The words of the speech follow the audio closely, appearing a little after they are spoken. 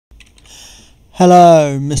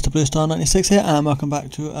Hello, Mr. Bluestar96 here, and welcome back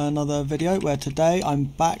to another video where today I'm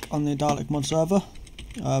back on the Dalek Mod server.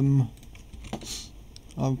 I'm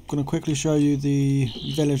going to quickly show you the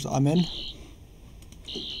village that I'm in.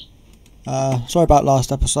 Sorry about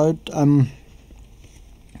last episode.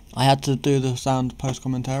 I had to do the sound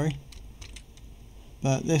post-commentary,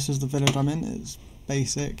 but this is the village I'm in. It's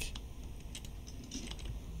basic.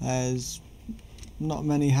 There's not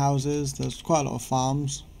many houses, there's quite a lot of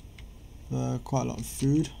farms. Quite a lot of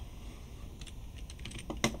food,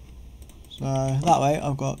 so that way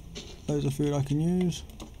I've got loads of food I can use.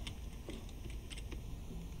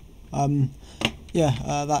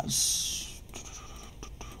 That's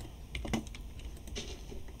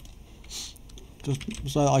just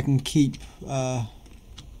so I can keep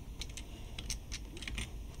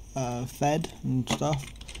fed and stuff.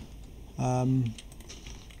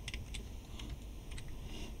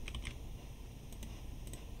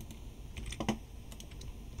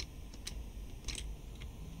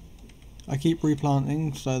 I keep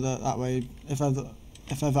replanting so that way if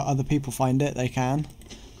ever other people find it, they can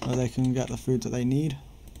get the food that they need.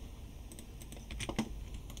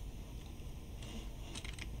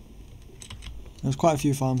 There's quite a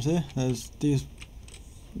few farms here. There's these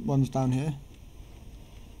ones down here.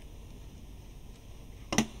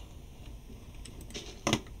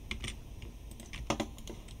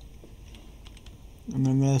 And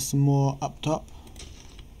then there's some more up top.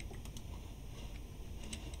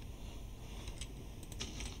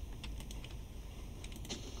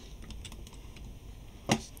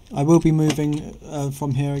 I will be moving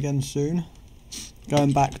from here again soon,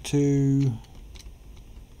 going back to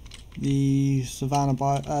the savannah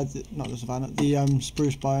the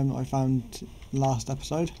spruce biome that I found last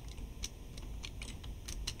episode.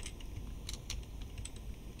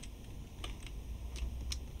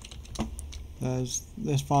 There's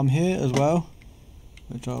this farm here as well,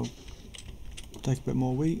 which I'll take a bit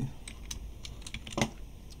more wheat.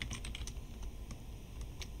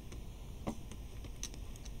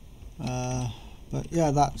 But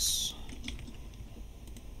yeah, that's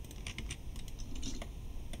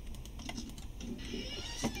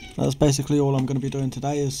basically all I'm going to be doing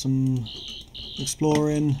today, is some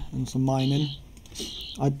exploring and some mining.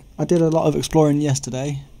 I did a lot of exploring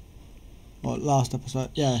yesterday, or last episode.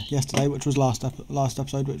 Yeah, yesterday, which was last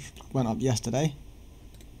episode, which went up yesterday.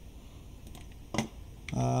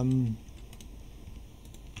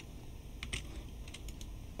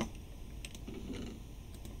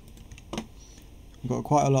 I've got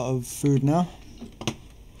quite a lot of food now.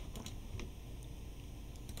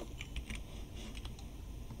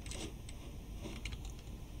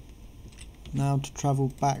 Now to travel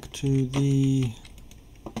back to the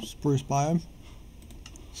spruce biome,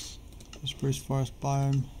 the spruce forest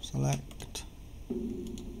biome, select.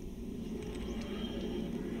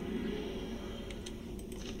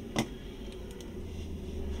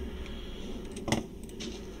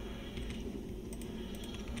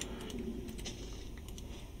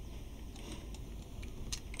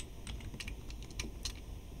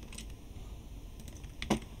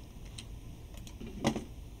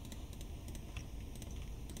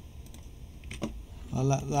 I'll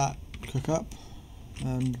let that cook up,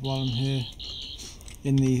 and while I'm here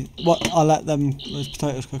in the I'll let those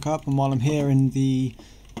potatoes cook up, and while I'm here in the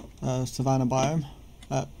savannah biome,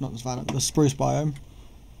 not the savannah, the spruce biome,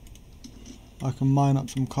 I can mine up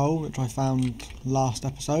some coal, which I found last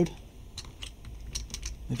episode.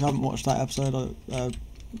 If you haven't watched that episode,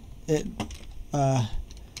 it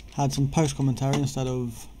had some post commentary instead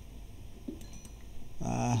of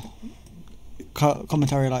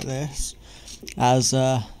commentary like this, as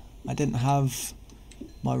I didn't have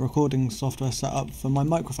my recording software set up for my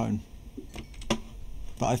microphone,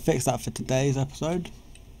 but I fixed that for today's episode.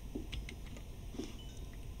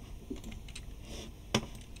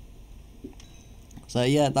 So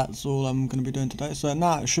yeah, that's all I'm going to be doing today. So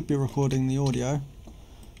now it should be recording the audio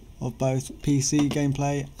of both PC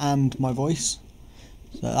gameplay and my voice,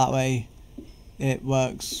 so that way it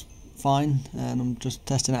works fine, and I'm just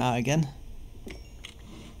testing it out again.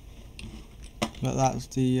 But that's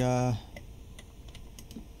the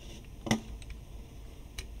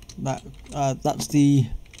that's the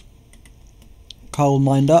coal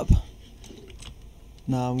mined up.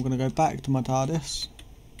 Now I'm going to go back to my TARDIS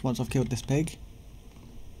once I've killed this pig.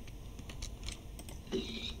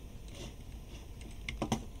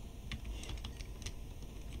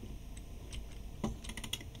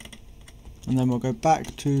 And then we'll go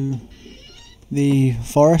back to the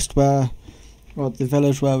forest the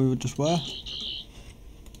village where we just were.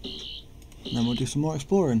 And then we'll do some more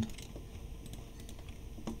exploring.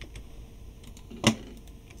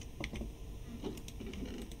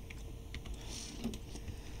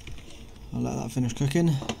 I'll let that finish cooking.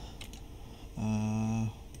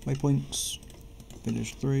 Waypoints,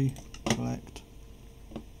 village 3, collect.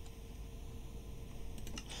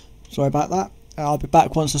 Sorry about that. I'll be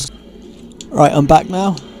back once this. Right, I'm back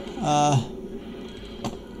now.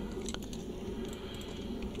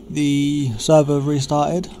 The server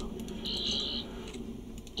restarted.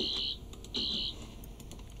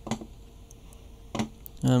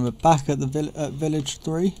 And we're back at the village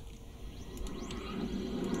 3.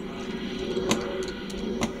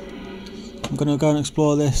 I'm going to go and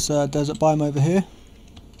explore this desert biome over here.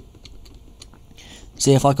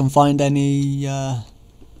 See if I can find any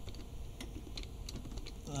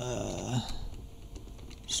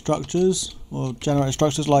structures or generate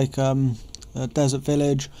structures like a desert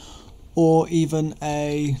village or even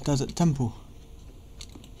a desert temple.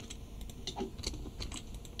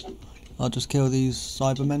 I'll just kill these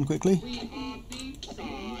Cybermen quickly.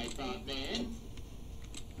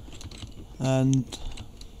 And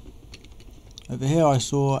over here I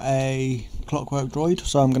saw a clockwork droid,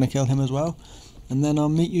 so I'm going to kill him as well. And then I'll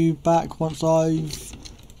meet you back once I've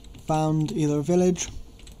found either a village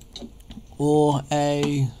or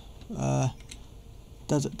a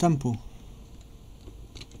desert temple.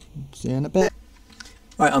 See you in a bit.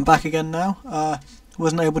 Right, I'm back again now.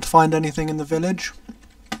 Wasn't able to find anything in the village,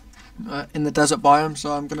 in the desert biome,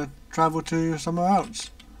 so I'm going to travel to somewhere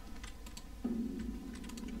else.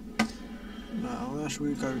 Now, where should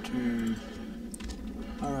we go to?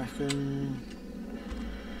 I reckon.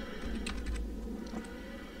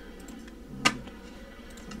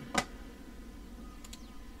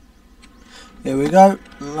 Here we go,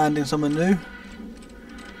 landing somewhere new.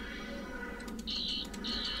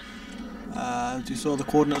 As you saw the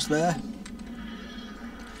coordinates there.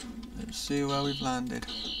 Let's see where we've landed.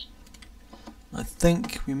 I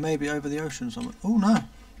think we may be over the ocean somewhere. Oh no!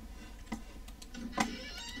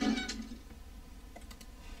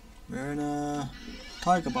 We're in a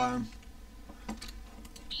tiger biome.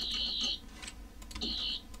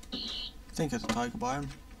 I think it's a tiger biome.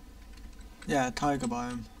 Yeah, a tiger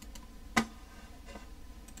biome.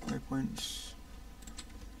 Waypoints.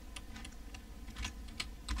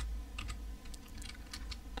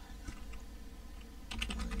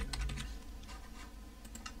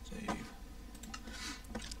 Save.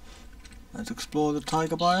 Let's explore the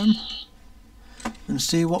tiger biome and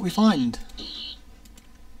see what we find.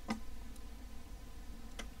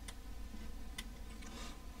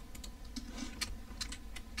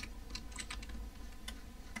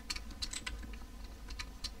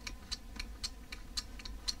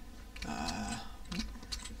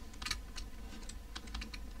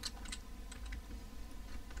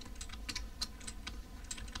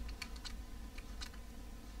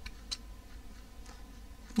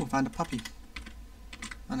 Oh, found a puppy.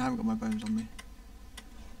 And I haven't got my bones on me.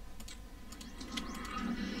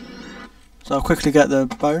 So I'll quickly get the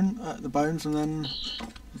bones, and then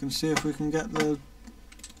we can see if we can get the.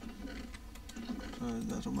 So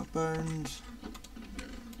there's all my bones.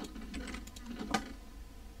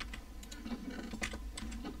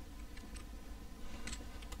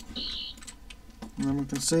 And then we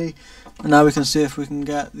can see, and now we can see if we can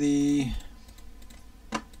get the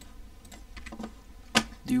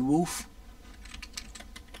wolf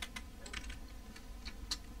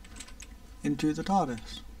into the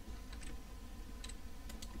TARDIS.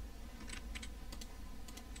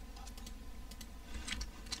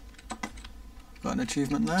 Got an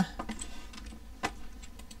achievement there.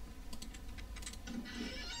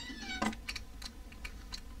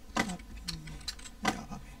 Puppy. Yeah,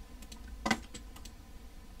 puppy.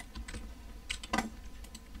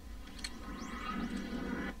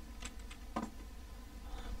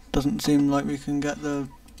 Doesn't seem like we can get the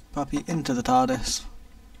puppy into the TARDIS.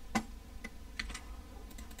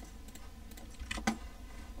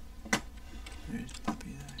 There's the puppy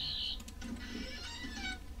there.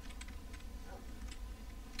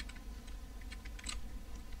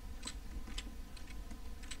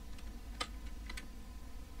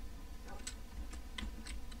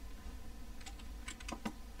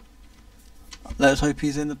 Let's hope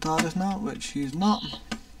he's in the TARDIS now, which he's not.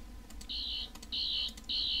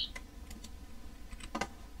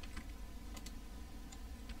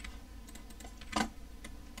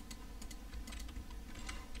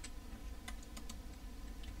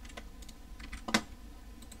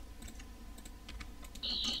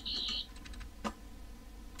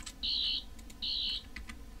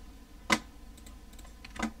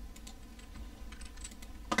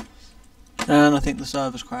 And I think the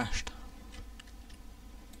server's crashed.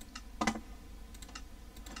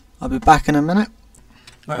 I'll be back in a minute.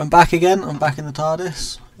 Right, I'm back again. I'm back in the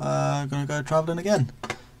TARDIS. Gonna go travelling again.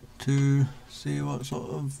 to see what sort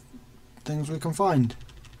of things we can find.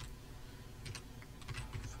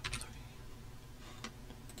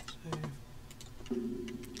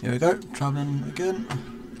 Here we go, travelling again.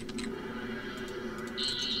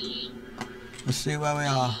 Let's see where we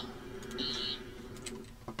are.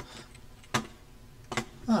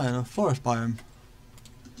 Oh, in a forest biome.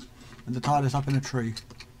 And the TARDIS up in a tree.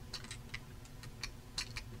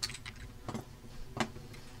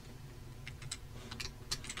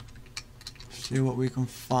 See what we can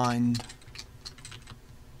find.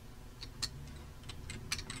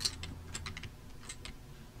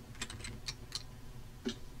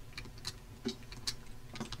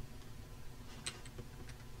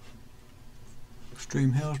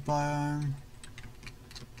 Extreme Hills biome.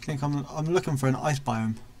 I think I'm looking for an ice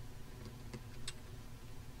biome,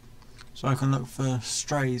 so I can look for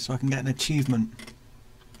strays, so I can get an achievement.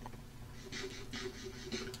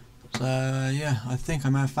 So yeah, I think I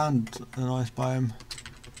may have found an ice biome,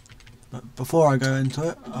 but before I go into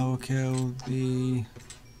it, I will kill the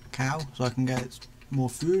cow so I can get more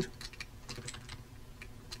food.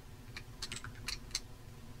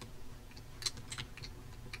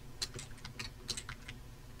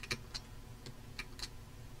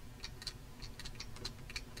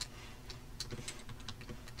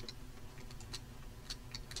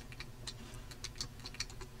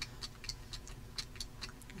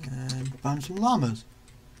 Found some llamas.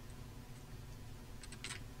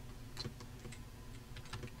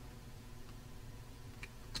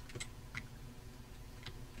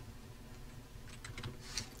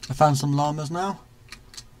 I found some llamas now.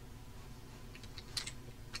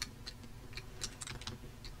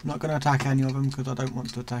 I'm not going to attack any of them because I don't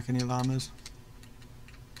want to attack any llamas.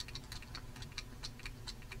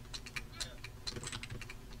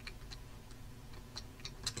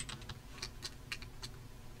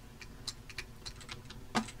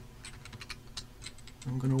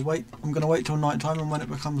 I'm gonna wait till night time, and when it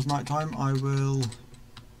becomes night time I will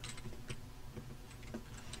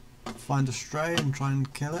find a stray and try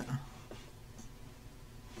and kill it.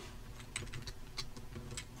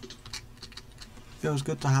 Feels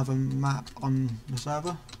good to have a map on the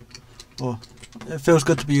server, or it feels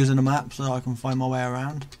good to be using a map so I can find my way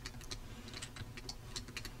around.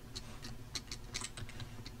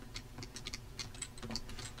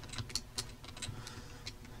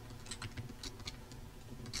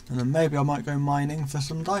 And then maybe I might go mining for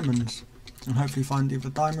some diamonds, and hopefully find either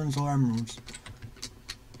diamonds or emeralds.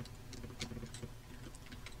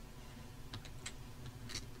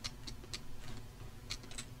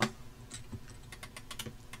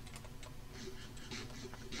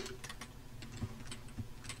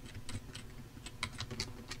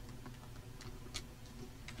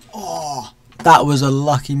 Oh, that was a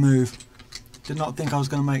lucky move. Did not think I was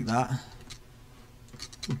going to make that.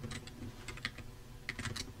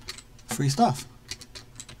 Free stuff.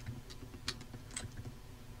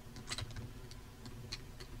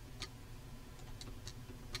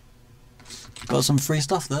 Got some free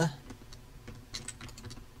stuff there.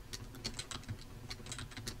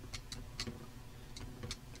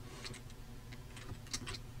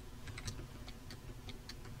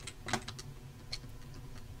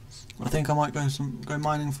 I think I might go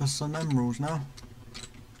mining for some emeralds now.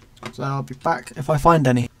 So I'll be back if I find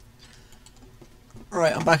any.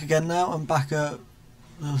 Right, I'm back again now. I'm back at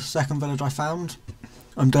the second village I found.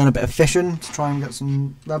 I'm doing a bit of fishing to try and get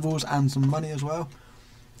some levels and some money as well.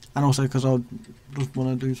 And also because I just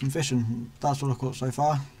want to do some fishing. That's what I've caught so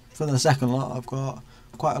far. For the second lot I've got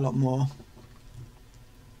quite a lot more.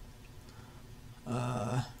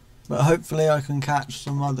 But hopefully I can catch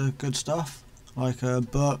some other good stuff. Like a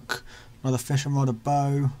book, another fishing rod, a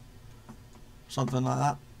bow, something like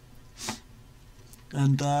that.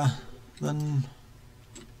 And then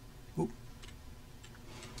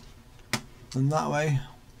that way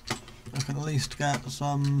I can at least get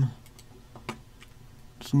some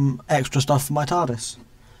extra stuff for my TARDIS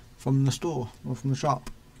from the store or from the shop,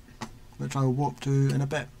 which I will walk to in a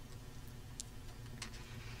bit.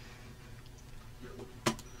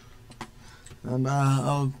 And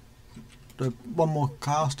I'll do one more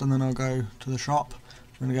cast and then I'll go to the shop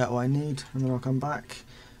and get what I need, and then I'll come back,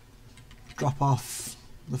 drop off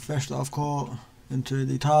the fish that I've caught into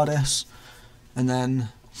the TARDIS, and then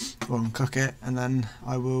cook it, and then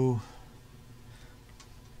I will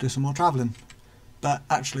do some more travelling. But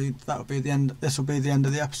actually that will be the end. This will be the end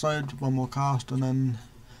of the episode. One more cast and then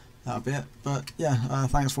that'll be it. But yeah,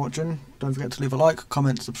 thanks for watching. Don't forget to leave a like,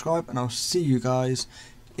 comment, subscribe, and I'll see you guys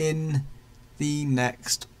in the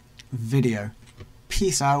next video.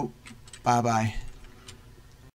 Peace out. Bye bye.